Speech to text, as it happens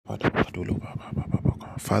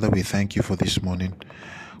Father, we thank you for this morning.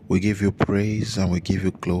 We give you praise and we give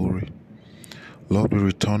you glory. Lord, we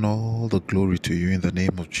return all the glory to you in the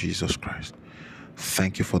name of Jesus Christ.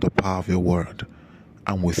 Thank you for the power of your word.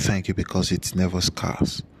 And we thank you because it's never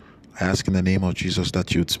scarce. I ask in the name of Jesus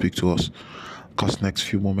that you would speak to us. Cause next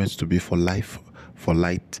few moments to be for life, for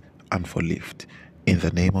light, and for lift. In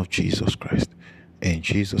the name of Jesus Christ. In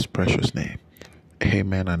Jesus' precious name.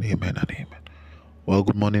 Amen and amen and amen. Well,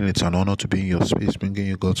 good morning. It's an honor to be in your space, bringing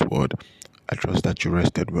you God's word. I trust that you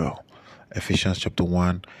rested well. Ephesians chapter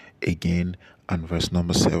 1, again, and verse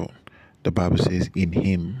number 7. The Bible says, in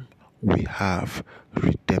him we have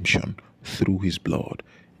redemption through his blood,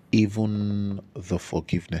 even the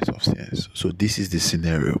forgiveness of sins. So this is the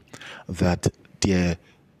scenario that there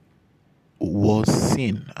was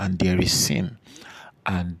sin and there is sin,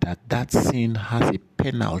 and that sin has a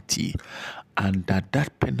penalty, and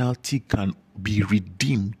that penalty can be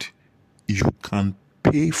redeemed. You can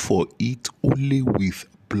pay for it only with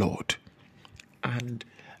blood, and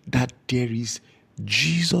that there is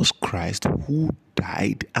Jesus Christ who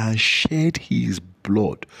died and shed his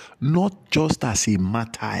blood, not just as a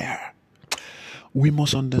martyr. We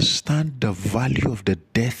must understand the value of the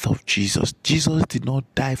death of Jesus. Jesus did not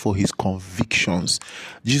die for his convictions.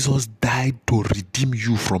 Jesus died to redeem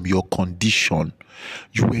you from your condition.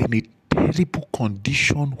 You were in a terrible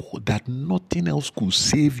condition that nothing else could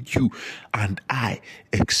save you and I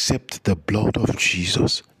except the blood of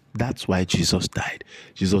Jesus. That's why Jesus died.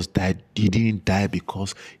 Jesus died. He didn't die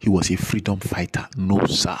because he was a freedom fighter. No,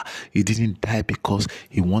 sir. He didn't die because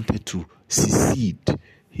he wanted to secede.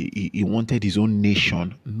 He wanted his own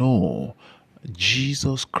nation. No.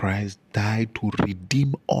 Jesus Christ died to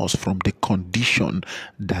redeem us from the condition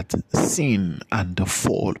that sin and the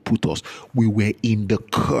fall put us. We were in the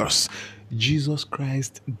curse. Jesus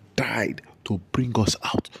Christ died to bring us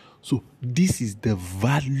out. So this is the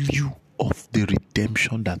value of the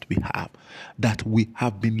redemption that we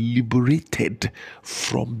have been liberated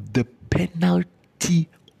from the penalty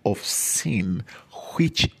of sin,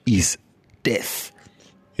 which is death.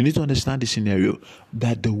 You need to understand the scenario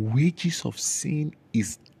that the wages of sin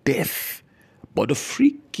is death, but the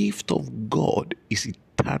free gift of God is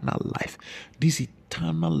eternal life. This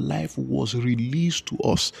eternal life was released to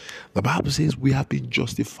us. The Bible says we have been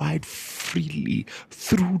justified freely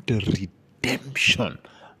through the redemption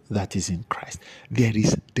that is in Christ. There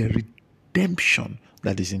is the redemption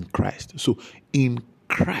that is in Christ. So in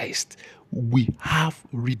Christ we have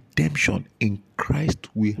redemption. In Christ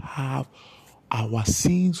we have our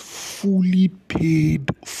sins fully paid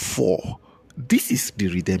for. This is the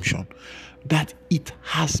redemption, that it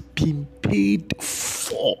has been paid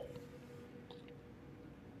for.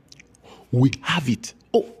 We have it.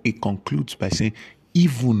 It concludes by saying,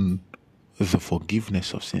 even the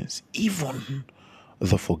forgiveness of sins. Even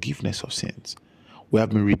the forgiveness of sins. We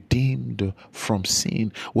have been redeemed from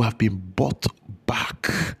sin. We have been bought back.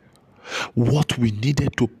 What we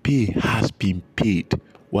needed to pay has been paid.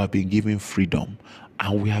 We have been given freedom,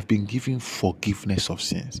 and we have been given forgiveness of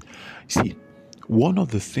sins. See, one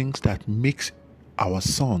of the things that makes our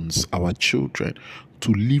sons, our children,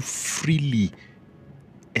 to live freely,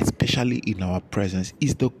 especially in our presence,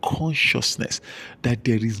 is the consciousness that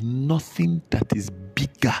there is nothing that is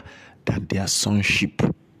bigger than their sonship.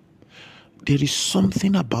 There is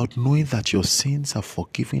something about knowing that your sins are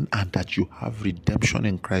forgiven and that you have redemption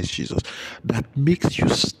in Christ Jesus that makes you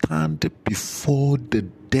stand before the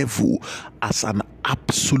devil as an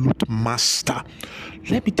absolute master.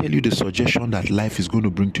 Let me tell you the suggestion that life is going to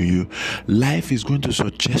bring to you. Life is going to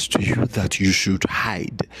suggest to you that you should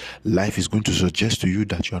hide. Life is going to suggest to you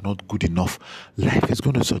that you are not good enough. Life is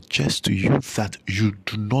going to suggest to you that you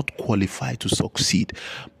do not qualify to succeed.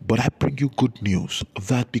 But I bring you good news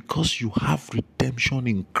that because you have redemption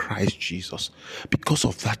in Christ Jesus, because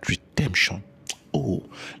of that redemption,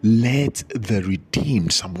 let the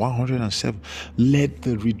redeemed, Psalm 107, let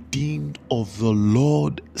the redeemed of the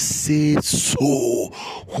Lord say so,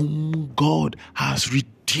 whom God has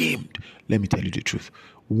redeemed. Let me tell you the truth.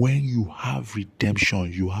 When you have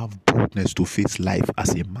redemption, you have boldness to face life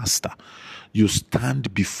as a master. You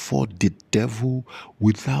stand before the devil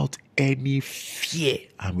without any fear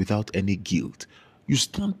and without any guilt. You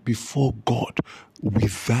stand before God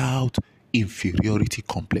without inferiority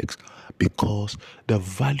complex, because the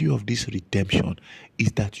value of this redemption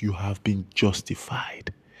is that you have been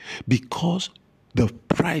justified. Because the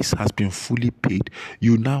price has been fully paid,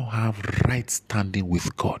 you now have right standing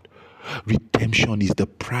with God. Redemption is the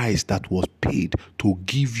price that was paid to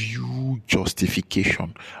give you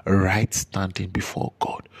justification, right standing before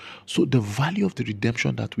God. So the value of the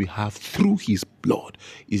redemption that we have through his blood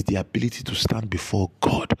is the ability to stand before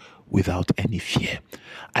God without any fear.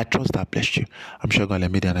 I trust that blessed you. I'm sure God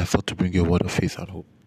made it, and I thought to bring you a word of faith and hope.